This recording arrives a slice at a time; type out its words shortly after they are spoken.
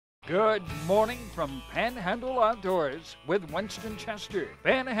Good morning from Panhandle Outdoors with Winston Chester.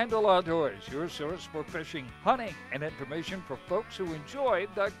 Panhandle Outdoors, your source for fishing, hunting, and information for folks who enjoy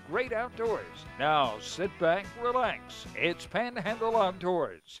the great outdoors. Now sit back, relax. It's Panhandle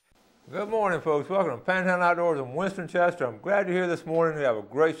Outdoors. Good morning, folks. Welcome to Panhandle Outdoors. I'm Winston Chester. I'm glad you're here this morning. We have a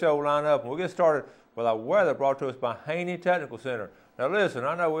great show lined up, and we'll get started with our weather brought to us by Haney Technical Center. Now, listen,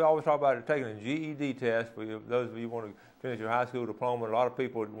 I know we always talk about taking a GED test for those of you who want to finish your high school diploma. A lot of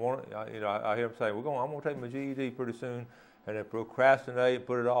people want, I hear them say, I'm going to take my GED pretty soon, and then procrastinate,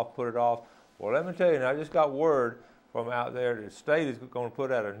 put it off. Well, let me tell you, now, I just got word from out there that the state is going to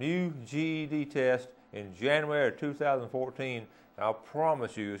put out a new GED test in January of 2014. And I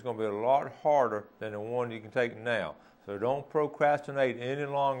promise you, it's going to be a lot harder than the one you can take now. So don't procrastinate any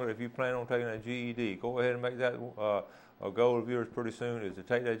longer if you plan on taking that GED. Go ahead and make that a goal of yours pretty soon, is to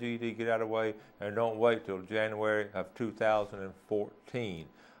take that GED, get out of the way, and don't wait till January of 2014.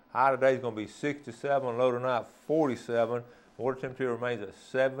 High today is going to be 67, low tonight 47. Water temperature remains at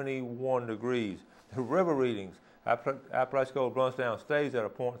 71 degrees. The river readings, Apalachicola Bluntstown stays at a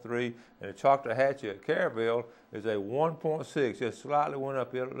 0.3, and the Choctawhatchee at Caryville is a 1.6. Just slightly went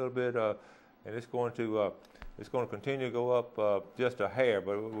up a little bit, and it's going to continue to go up just a hair.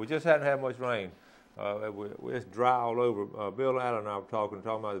 But we just hadn't had much rain. It's dry all over. Bill Allen and I were talking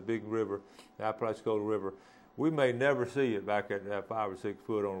about the big river, the Apalachicola River. We may never see it back at that 5 or 6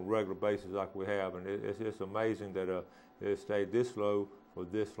 foot on a regular basis like we have, and it's just amazing that it stayed this low for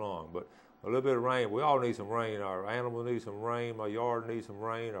this long. But a little bit of rain. We all need some rain. Our animals need some rain. My yard needs some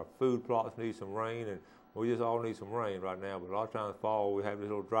rain. Our food plots need some rain, and we just all need some rain right now. But a lot of times fall, we have this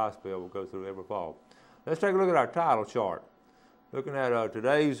little dry spell we'll go through every fall. Let's take a look at our tidal chart. Looking at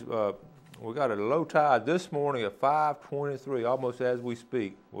today's, we got a low tide this morning at 5:23, almost as we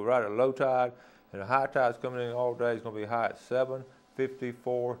speak. We're right at low tide, and the high tide's coming in all day. It's going to be high at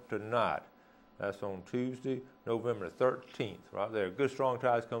 7:54 tonight. That's on Tuesday, November 13th, right there. Good strong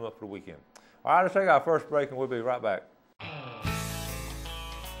tides coming up for the weekend. All right, let's take our first break, and we'll be right back.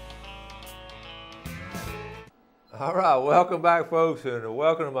 All right, welcome back, folks, and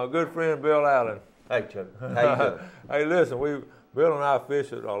welcome to my good friend Bill Allen. Hey, Chuck. How you doing? Hey, listen, Bill and I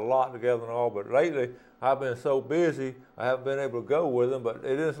fish a lot together and all, but lately I've been so busy I haven't been able to go with him, but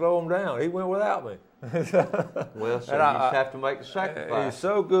it didn't slow him down. He went without me. Well, so you just have to make the sacrifice. He's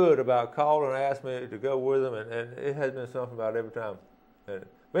so good about calling and asking me to go with him, and it has been something about every time.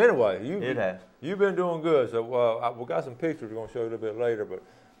 But anyway, you've been doing good. So we got some pictures we're going to show you a little bit later, but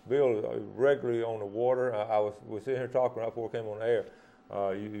Bill is regularly on the water. We're sitting here talking right before we came on the air.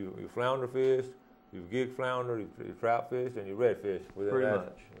 You flounder fished. You gig flounder, you trout fish, and you redfish. Pretty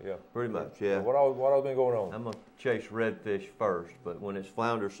much. Yeah. Pretty much, yeah. So what all been going on? I'm going to chase redfish first, but when it's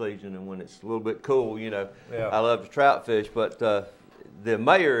flounder season and when it's a little bit cool, I love to trout fish. But the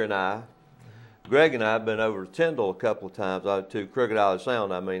mayor and I, Greg and I, have been over to Tyndall a couple of times, to Crooked Island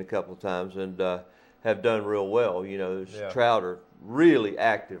Sound, a couple of times, and have done real well. Trout are really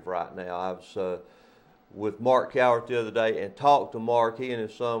active right now. I was with Mark Cowart the other day and talked to Mark. He and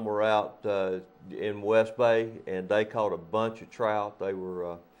his son were out in West Bay, and they caught a bunch of trout. They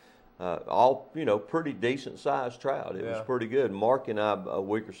were all, pretty decent sized trout. It was pretty good. Mark and I, a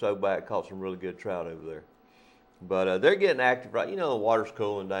week or so back, caught some really good trout over there. But they're getting active right. The water's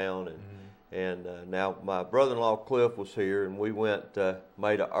cooling down, and now my brother-in-law Cliff was here, and we went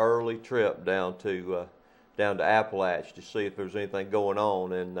made an early trip down to Appalachia to see if there's anything going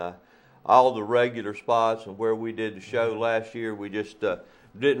on, and all the regular spots and where we did the show last year, we just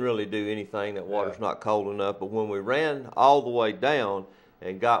didn't really do anything. That water's not cold enough. But when we ran all the way down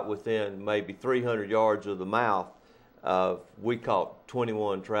and got within maybe 300 yards of the mouth, we caught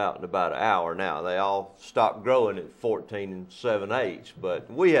 21 trout in about an hour. Now, they all stopped growing at 14 7/8, but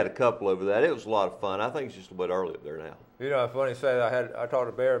we had a couple over that. It was a lot of fun. I think it's just a bit early up there now. It's funny to say, I talked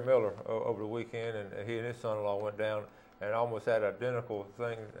to Barry Miller over the weekend, and he and his son-in-law went down and almost had an identical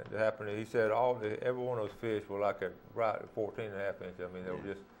thing that happened. He said every one of those fish were like right at 14 and a half inches. I mean, they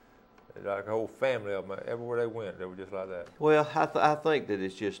were just like a whole family of them. Everywhere they went, they were just like that. Well, I think that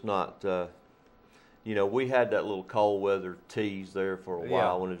it's just not, we had that little cold weather tease there for a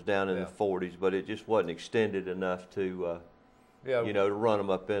while when it was down in the 40s, but it just wasn't extended enough to, to run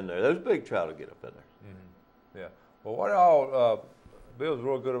them up in there. Those big trout will get up in there. Mm-hmm. Yeah. Well, what all, Bill's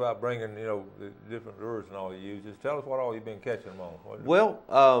real good about bringing, the different lures and all he uses. Tell us what all you've been catching them on. Well,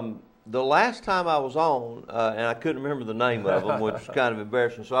 the last time I was on, and I couldn't remember the name of them, which was kind of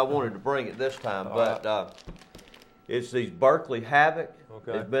embarrassing, so I wanted to bring it this time. But it's these Berkeley Havoc.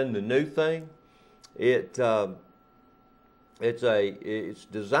 Okay. It's been the new thing. It's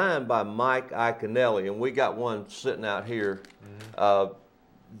designed by Mike Iaconelli, and we got one sitting out here.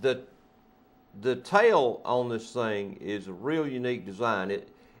 the tail on this thing is a real unique design.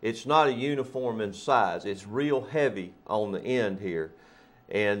 It's not a uniform in size. It's real heavy on the end here.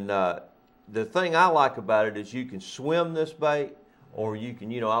 And the thing I like about it is you can swim this bait, or you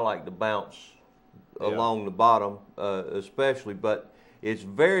can, I like to bounce along the bottom especially, but it's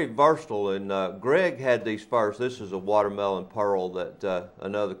very versatile. And Greg had these first. This is a watermelon pearl, that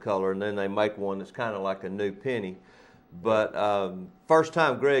another color, and then they make one that's kind of like a new penny. But first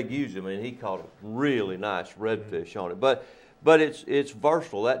time Greg used them, and he caught a really nice redfish on it. But it's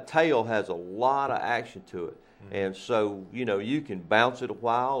versatile. That tail has a lot of action to it. And so, you can bounce it a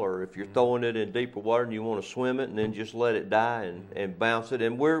while, or if you're throwing it in deeper water and you want to swim it and then just let it die and bounce it.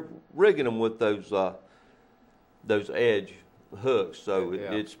 And we're rigging them with those edge hooks, so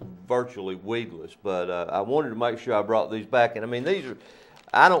it's virtually weedless. But I wanted to make sure I brought these back. And I mean, these are,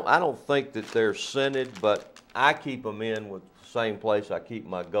 I don't think that they're scented, but I keep them in with the same place I keep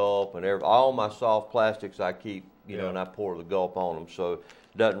my gulp and all my soft plastics I keep, and I pour the gulp on them, so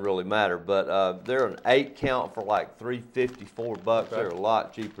it doesn't really matter. But they're an 8 count for like $3.50, $4. Okay. They're a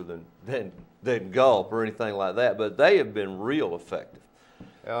lot cheaper than gulp or anything like that, but they have been real effective.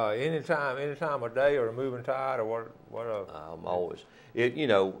 Anytime of day, or a moving tide, or what? I'm always,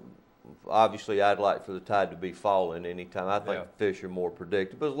 obviously I'd like for the tide to be falling anytime. I think fish are more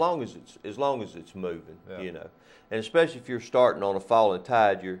predictable, as long as it's moving, and especially if you're starting on a falling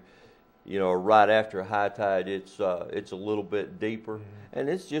tide, or right after a high tide, it's a little bit deeper, and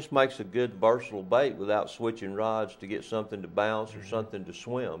it just makes a good versatile bait without switching rods to get something to bounce or something to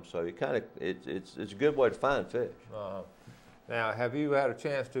swim. So it's a good way to find fish. Now, have you had a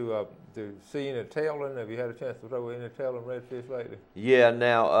chance to see any tailing? Have you had a chance to throw any tailing redfish lately? Yeah.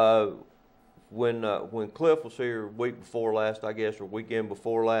 Now, when Cliff was here week before last, I guess, or weekend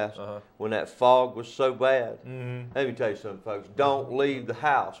before last, when that fog was so bad, let me tell you something, folks. Don't leave the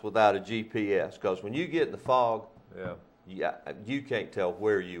house without a GPS, because when you get in the fog, you can't tell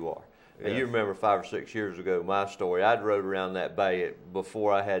where you are. Yes. Now, you remember 5 or 6 years ago, my story. I'd rode around that bay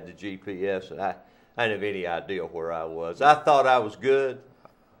before I had the GPS, and I didn't have any idea where I was. I thought I was good,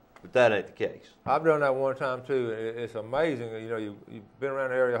 but that ain't the case. I've done that one time too. It's amazing. You've been around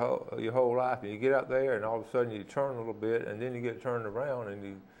the area your whole life, and you get out there, and all of a sudden you turn a little bit, and then you get turned around,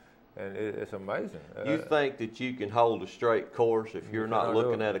 and it's amazing. You think that you can hold a straight course if you're not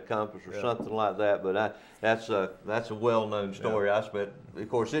looking at a compass or something like that, but that's a well-known story. I spent, of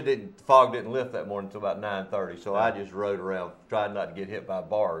course, the fog didn't lift that morning until about 9:30, so I just rode around, trying not to get hit by a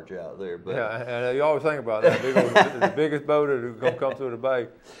barge out there. But and you always think about that. The biggest boat is going to come through the bay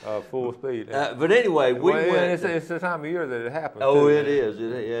full speed. But anyway, we went. It's the time of year that it happens. Oh, it is.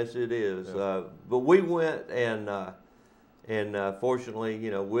 Yes, it is. Yeah. But we went and fortunately,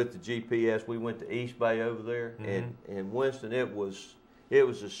 with the GPS, we went to East Bay over there, and Winston, it was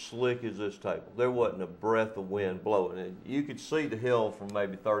as slick as this table. There wasn't a breath of wind blowing. And you could see the hill from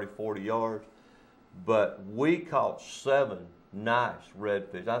maybe 30, 40 yards, but we caught 7 nice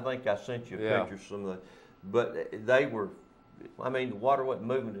redfish. I think I sent you a picture of some of them, but they were, the water wasn't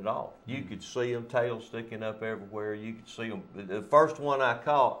moving at all. You could see them, tails sticking up everywhere. You could see them. The first one I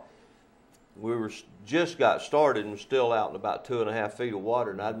caught, we just got started and was still out in about 2.5 feet of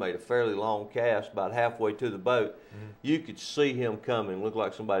water, and I'd made a fairly long cast about halfway to the boat. You could see him coming. Looked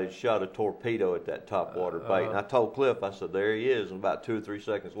like somebody had shot a torpedo at that top water bait. And I told Cliff, I said, there he is. And about 2 or 3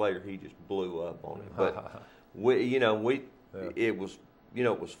 seconds later, he just blew up on it. But it was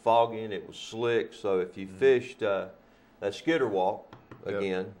foggy and it was slick. So if you fished that skitter walk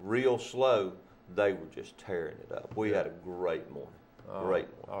again, real slow, they were just tearing it up. We had a great morning. Great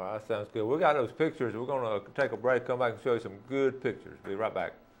one. All right, that sounds good. We got those pictures. We're going to take a break, come back and show you some good pictures. Be right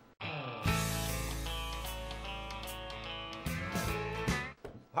back.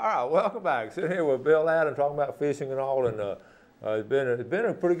 All right, welcome back. Sitting here with Bill Adams talking about fishing and all, and it's been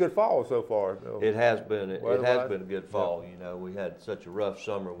a pretty good fall so far. It has been. It has been a good fall. We had such a rough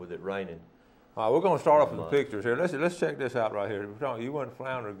summer with it raining. All right, we're going to start off with the pictures here. Let's check this out right here. You went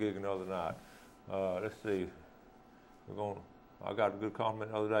flounder gigging the other night. Let's see. I got a good comment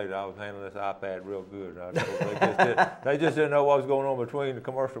the other day that I was handling this iPad real good. They just didn't know what was going on between the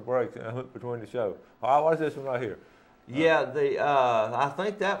commercial breaks, between the show. All right, what's this one right here? Yeah, I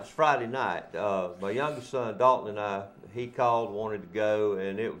think that was Friday night. My youngest son, Dalton, and he called, wanted to go,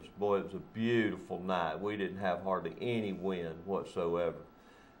 and it was a beautiful night. We didn't have hardly any wind whatsoever.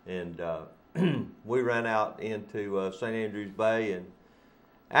 And we ran out into St. Andrews Bay and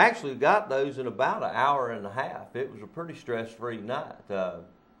actually got those in about an hour and a half. It was a pretty stress-free night.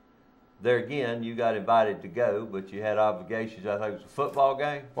 There again, you got invited to go, but you had obligations. I think it was a football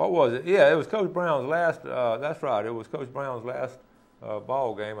game. What was it? Yeah, it was Coach Brown's last, that's right, it was Coach Brown's last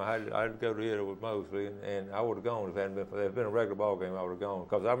ball game, I had to go to it with Mosley, and I would have gone if it had been a regular ball game. I would have gone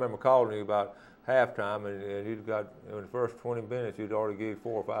because I remember calling you about halftime, and you'd got in the first 20 minutes you'd already gave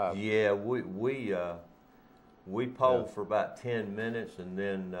 4 or 5. Yeah, we polled for about 10 minutes, and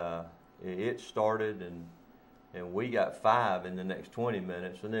then it started, and we got 5 in the next 20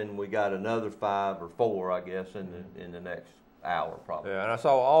 minutes, and then we got another 5 or 4, I guess, in the next hour probably. Yeah, and I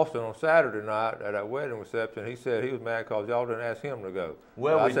saw Austin on Saturday night at that wedding reception. He said he was mad because y'all didn't ask him to go.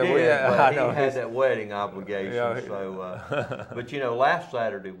 Well, we said, did, well, yeah, but he had that wedding obligation. Yeah, so, but you know, last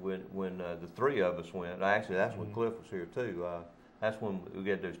Saturday when the 3 of us went, actually that's when Cliff was here too. That's when we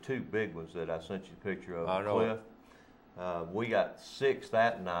got those 2 big ones that I sent you a picture of. I know. Cliff. We got 6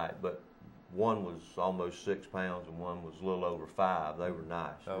 that night, but one was almost 6 pounds and one was a little over 5. They were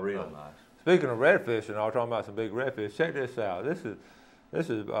nice, real nice. Speaking of redfish, and I was talking about some big redfish, check this out. This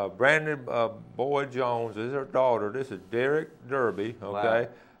is Brandon Boyd Jones. This is her daughter. This is Derek Derby, okay? Wow.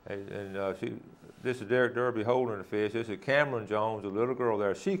 And this is Derek Derby holding the fish. This is Cameron Jones, the little girl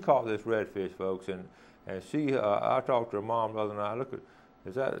there. She caught this redfish, folks, and she. I talked to her mom the other night. Look at,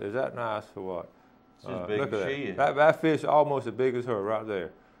 is that nice or what? She's as big look as at she is. That fish almost as big as her right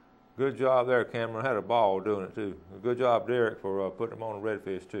there. Good job there, Cameron. Had a ball doing it too. Good job, Derek, for putting them on the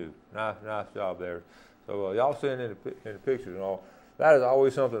redfish too. Nice job there. So y'all seeing in the pictures and all. That is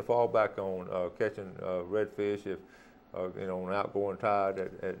always something to fall back on, catching redfish. If you know, on an outgoing tide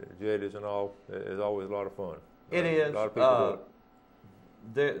at jetties and all, it's always a lot of fun. It is. A lot of people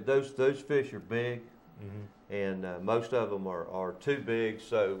do it. Those fish are big, and most of them are too big.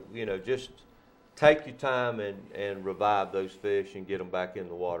 So you know, just take your time and revive those fish and get them back in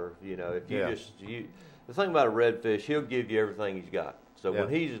the water. You know, if the thing about a redfish, he'll give you everything he's got. So when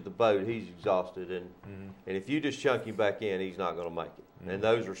he's at the boat, he's exhausted, and if you just chunk him back in, he's not going to make it. And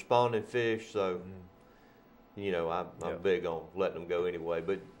those are spawning fish, so you know I'm big on letting them go anyway.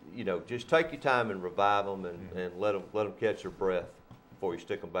 But you know, just take your time and revive them and let them catch their breath before you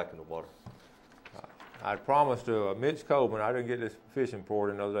stick them back in the water. I promised to Mitch Coleman, I didn't get this fishing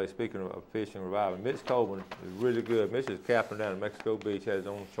report the other day, speaking of fishing reviving. Mitch Coleman is really good. Mitch is captain down in Mexico Beach, has his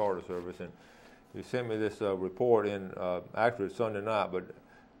own charter service, and he sent me this report in, actually it's Sunday night, but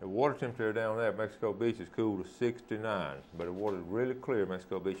the water temperature down there at Mexico Beach is cool to 69, but the water is really clear at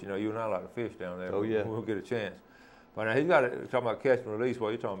Mexico Beach. You know, you and I like to fish down there. Oh, yeah. We'll get a chance. But now he's got talking about catch and release, what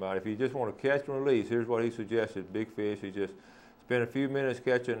you're talking about. If you just want to catch and release, here's what he suggested, big fish. He just spend a few minutes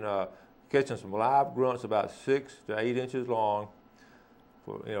catching some live grunts about 6 to 8 inches long.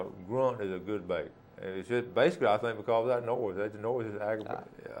 For, you know, grunt is a good bait. It's just basically, I think, because of that noise. That noise is aggravating.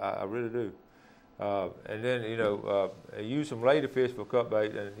 I really do. And then, you know, use some ladyfish for cut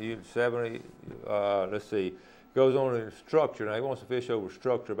bait, and use 70, let's see, goes on in structure. Now, he wants to fish over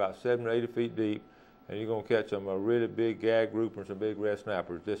structure about 70 to 80 feet deep, and you're going to catch some really big gag grouper and some big red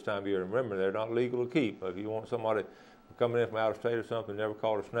snappers this time of year. Remember, they're not legal to keep. If you want somebody coming in from out of state or something, never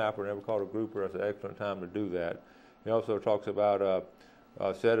caught a snapper, never caught a grouper, that's an excellent time to do that. He also talks about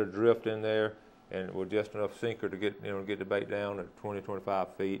a set of drift in there, and with just enough sinker to get the bait down at 20,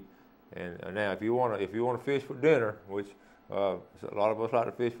 25 feet. And now, if you want to fish for dinner, which a lot of us like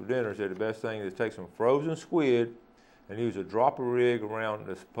to fish for dinner, so the best thing is take some frozen squid and use a dropper rig around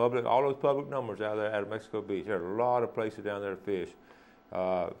this all those public numbers out there out of Mexico Beach. There are a lot of places down there to fish.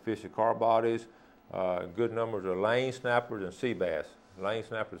 Fish the car bodies. Good numbers of lane snappers and sea bass. Lane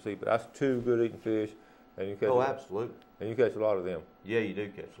snappers, sea bass. That's 2 good eating fish, and you catch. Oh, absolutely. And you catch a lot of them. Yeah, you do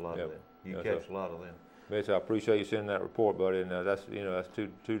catch a lot of them. You catch a lot of them. Mitch, I appreciate you sending that report, buddy. And that's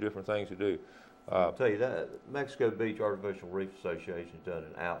two different things to do. I'll tell you that Mexico Beach Artificial Reef Association's done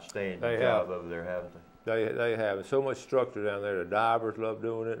an outstanding job over there, haven't they? They have. And so much structure down there. The divers love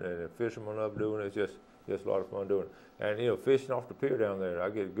doing it, and the fishermen love doing it. It's just a lot of fun doing it. And you know, fishing off the pier down there, I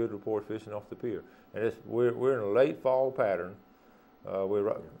get a good report fishing off the pier. And we're in a late fall pattern.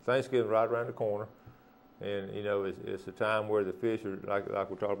 Thanksgiving right around the corner, and you know it's a time where the fish are like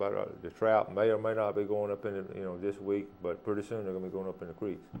we talked about. The trout may or may not be going up in this week, but pretty soon they're going to be going up in the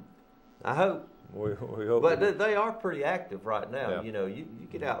creeks. I hope. We hope. But they are pretty active right now. Yeah. You know, you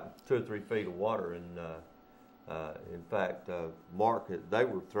get out 2 or 3 feet of water, and in fact, Mark, they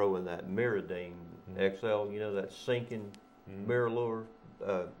were throwing that Miradine XL. You know, that sinking mirror lure.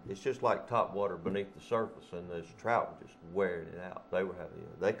 It's just like top water beneath the surface, and those trout were just wearing it out.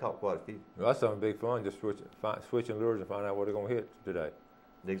 They caught quite a few. Well, that's something big fun, just switching lures and find out what they're going to hit today.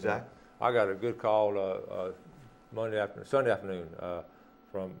 Exactly. I got a good call Sunday afternoon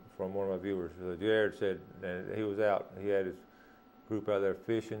from one of my viewers. Jared said, and he was out. He had his group out there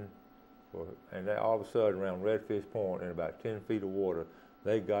fishing, and all of a sudden, around Redfish Point, in about 10 feet of water,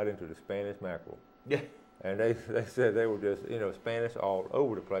 they got into the Spanish mackerel. Yeah. And they said they were just, Spanish all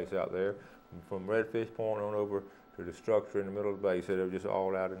over the place out there, from Redfish Point on over to the structure in the middle of the bay. He said they were just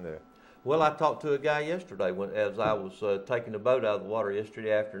all out in there. Well, I talked to a guy yesterday as I was taking the boat out of the water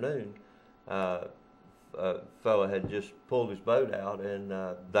yesterday afternoon. A fella had just pulled his boat out, and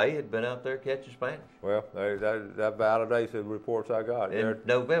they had been out there catching Spanish. Well, that validates the reports I got. In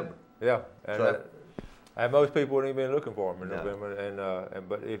November. Yeah, and most people wouldn't even been looking for them in November.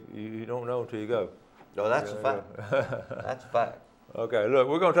 But if you don't know until you go. No, that's a fact. That's a fact. Okay, look,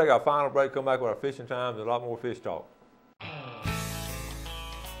 we're going to take our final break, come back with our fishing times and a lot more fish talk.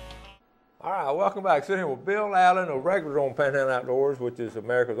 All right, welcome back. Sitting here with Bill Allen, a regular on Panhandle Outdoors, which is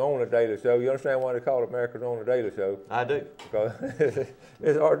America's only daily show. You understand why they call it America's only daily show? I do. Because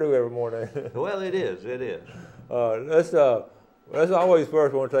it's hard to do every morning. Well, it is. It is. Let's always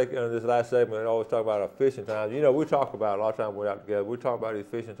first want to take this last segment and always talk about our fishing times. We talk about a lot of times we're out together. We talk about these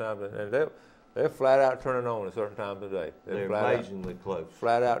fishing times, and they're flat out turning on at certain times of the day. They're amazingly close.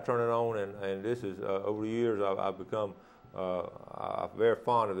 Flat out turning on, and this is over the years I've become very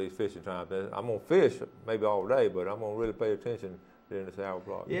fond of these fishing times. I'm gonna fish maybe all day, but I'm gonna really pay attention during this hour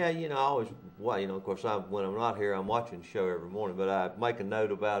block. Yeah, I always, of course, when I'm not here, I'm watching the show every morning, but I make a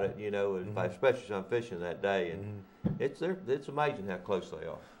note about it, especially if I'm fishing that day, and it's amazing how close they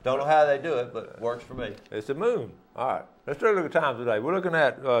are. Don't know how they do it, but it works for me. It's the moon. All right, let's take a look at times today. We're looking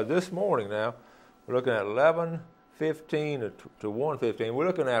at this morning now. We're looking at 11:15 to 1:15. We're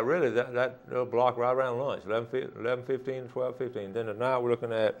looking at really that little block right around lunch, 11:15 to 12:15. Then tonight we're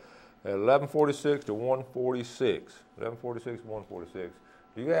looking at 11:46 to 1:46. 11:46 to 1:46.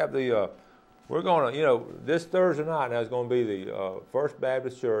 You have we're going to, this Thursday night now is going to be the First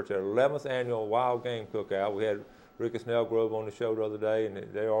Baptist Church, their 11th annual Wild Game Cookout. We had Rick and Snell Grove on the show the other day, and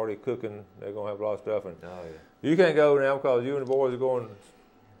they're already cooking. They're going to have a lot of stuff. And you can't go now because you and the boys are going.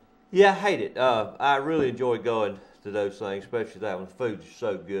 Yeah, I hate it. I really enjoy going to those things, especially that one. The food's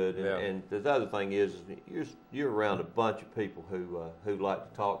so good, and the other thing is you're around a bunch of people who like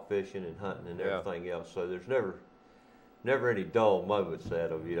to talk fishing and hunting and everything else. So there's never any dull moments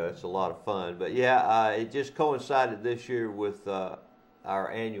out of it's a lot of fun. But it just coincided this year with our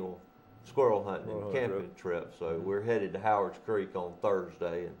annual squirrel hunting and camping trip. So we're headed to Howard's Creek on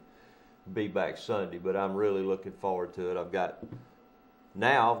Thursday and be back Sunday. But I'm really looking forward to it. I've got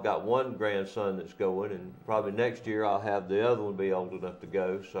one grandson that's going, and probably next year I'll have the other one be old enough to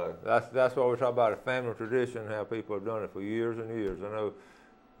go. So that's what we're talking about, a family tradition, how people have done it for years and years. I know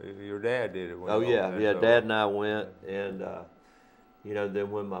your dad did it. Dad and I went, and then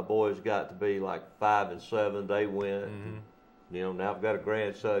when my boys got to be like 5 and 7, they went. Now I've got a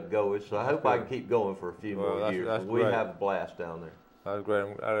grandson going, so I hope I can keep going for a few more years. We have a blast down there. That's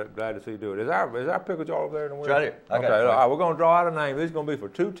great. I'm glad to see you do it. Is our pickle jar over there in the window? Right here. Okay. All right, we're going to draw out a name. This is going to be for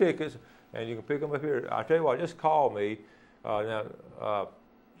 2 tickets, and you can pick them up here. I tell you what, just call me. I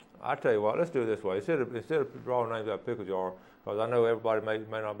tell you what, let's do it this way. Instead of drawing names out of pickle jar, because I know everybody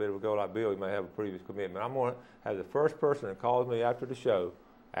may not be able to go like Bill. He may have a previous commitment. I'm going to have the first person that calls me after the show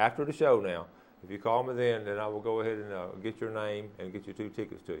now. If you call me then I will go ahead and get your name and get you 2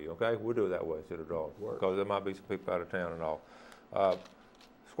 tickets to you. Okay? We'll do it that way instead of drawing, because there might be some people out of town and all.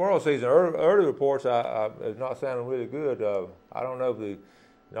 Squirrel season, early reports is not sounding really good. I don't know if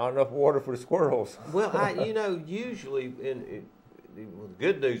not enough water for the squirrels. Well, usually, the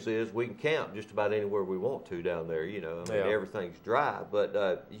good news is we can camp just about anywhere we want to down there. Everything's dry.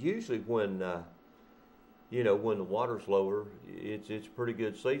 But usually when the water's lower, it's a pretty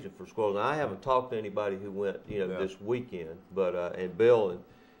good season for squirrels. Now, I haven't talked to anybody who went, this weekend, but and Bill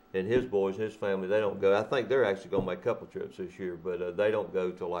and his boys, his family, they don't go. I think they're actually going to make a couple trips this year, but they don't go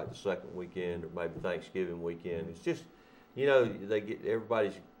till like the second weekend or maybe Thanksgiving weekend. It's just,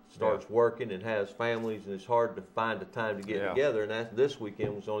 everybody starts working and has families, and it's hard to find the time to get together. And this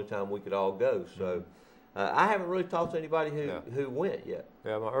weekend was the only time we could all go. So I haven't really talked to anybody who went yet.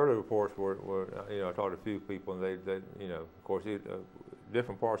 Yeah, my early reports were I talked to a few people, and they of course,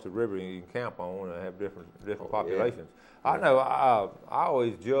 different parts of the river you can camp on and have different populations. Yeah. I know I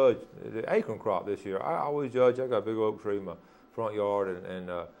always judge the acorn crop this year. I got a big oak tree in my front yard, and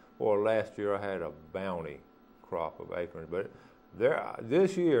last year I had a bounty crop of acorns. But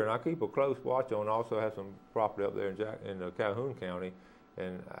this year, and I keep a close watch on, also have some property up there in Calhoun County,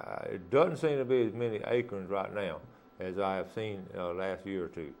 and it doesn't seem to be as many acorns right now as I have seen last year or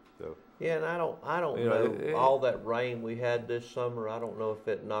two. So. Yeah, and I don't know all that rain we had this summer. I don't know if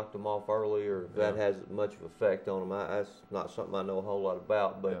it knocked them off early or if that has much of an effect on them. That's not something I know a whole lot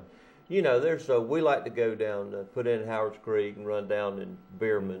about. But we like to go down, put in Howard's Creek and run down in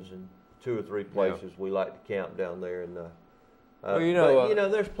Bierman's and 2 or 3 places. We like to camp down there, and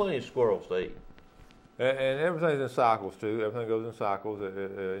there's plenty of squirrels to eat. And everything's in cycles too. Everything goes in cycles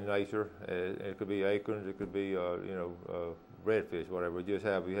in nature. It could be acorns, it could be redfish, whatever.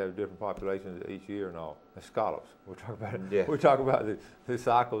 We have different populations each year and all. And scallops. We talk about the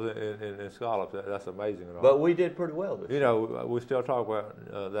cycles in scallops. That's amazing and all. But we did pretty well this year. We still talk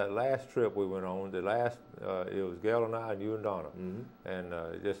about that last trip we went on. It was Gail and I and you and Donna, and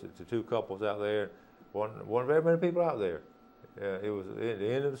just the two couples out there. Wasn't very many people out there. It was at the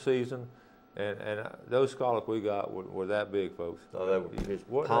end of the season. And those scallops we got were that big, folks. Oh, they were just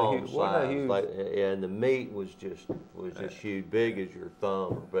palm size. And the meat was just huge, big as your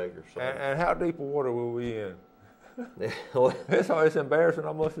thumb or bigger. So. And how deep of water were we in? It's embarrassing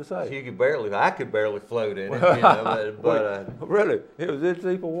almost to say. I could barely float in it, but really, it was this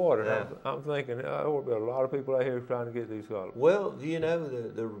deep of water. Yeah. I'm thinking there would be a lot of people out here trying to get these scallops. Well,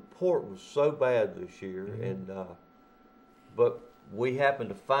 the report was so bad this year, but we happened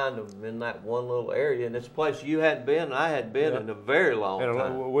to find them in that one little area, and it's a place you hadn't been, and I hadn't been in a very long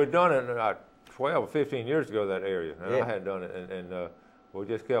time. We'd done it 12 or 15 years ago, that area, and I hadn't done it, and we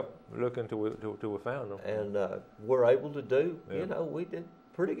just kept looking till we found them. And we're able to do, we did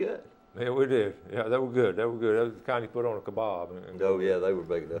pretty good. Yeah, we did. Yeah, they were good. That was the kind you put on a kebab. Yeah, they were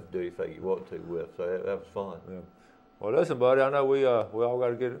big enough to do anything you want to with, so that was fun. Yeah. Well, listen, buddy, I know we all got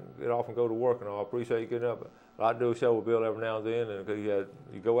to get off and go to work, and I appreciate you getting up. I do a show with Bill every now and then, and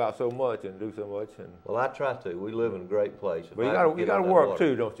you go out so much and do so much. And well, I try to. We live in a great place. But you got to work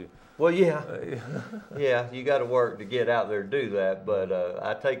too, don't you? Well, yeah, yeah. You got to work to get out there and do that. But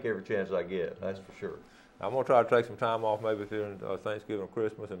I take every chance I get. That's for sure. I'm gonna try to take some time off, maybe during Thanksgiving or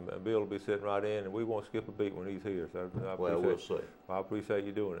Christmas, and Bill will be sitting right in, and we won't skip a beat when he's here. So we'll see. I appreciate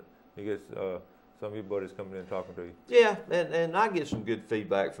you doing it. He gets. Some of your buddies coming in and talking to you. Yeah, and I get some good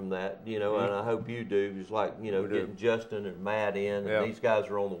feedback from that, and I hope you do. It's like, getting Justin and Matt in, and these guys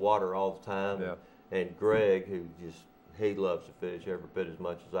are on the water all the time. Yeah. And Greg, who he loves to fish every bit as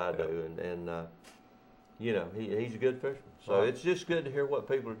much as I do, and he's a good fisherman. So it's just good to hear what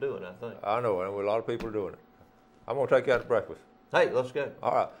people are doing, I think. I know, and a lot of people are doing it. I'm going to take you out to breakfast. Hey, let's go.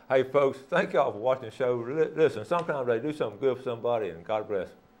 All right. Hey, folks, thank y'all for watching the show. Listen, sometimes they do something good for somebody, and God bless.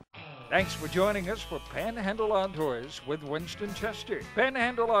 Thanks for joining us for Panhandle Outdoors with Winston Chester.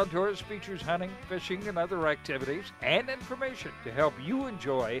 Panhandle Outdoors features hunting, fishing, and other activities and information to help you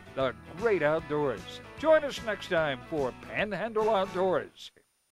enjoy the great outdoors. Join us next time for Panhandle Outdoors.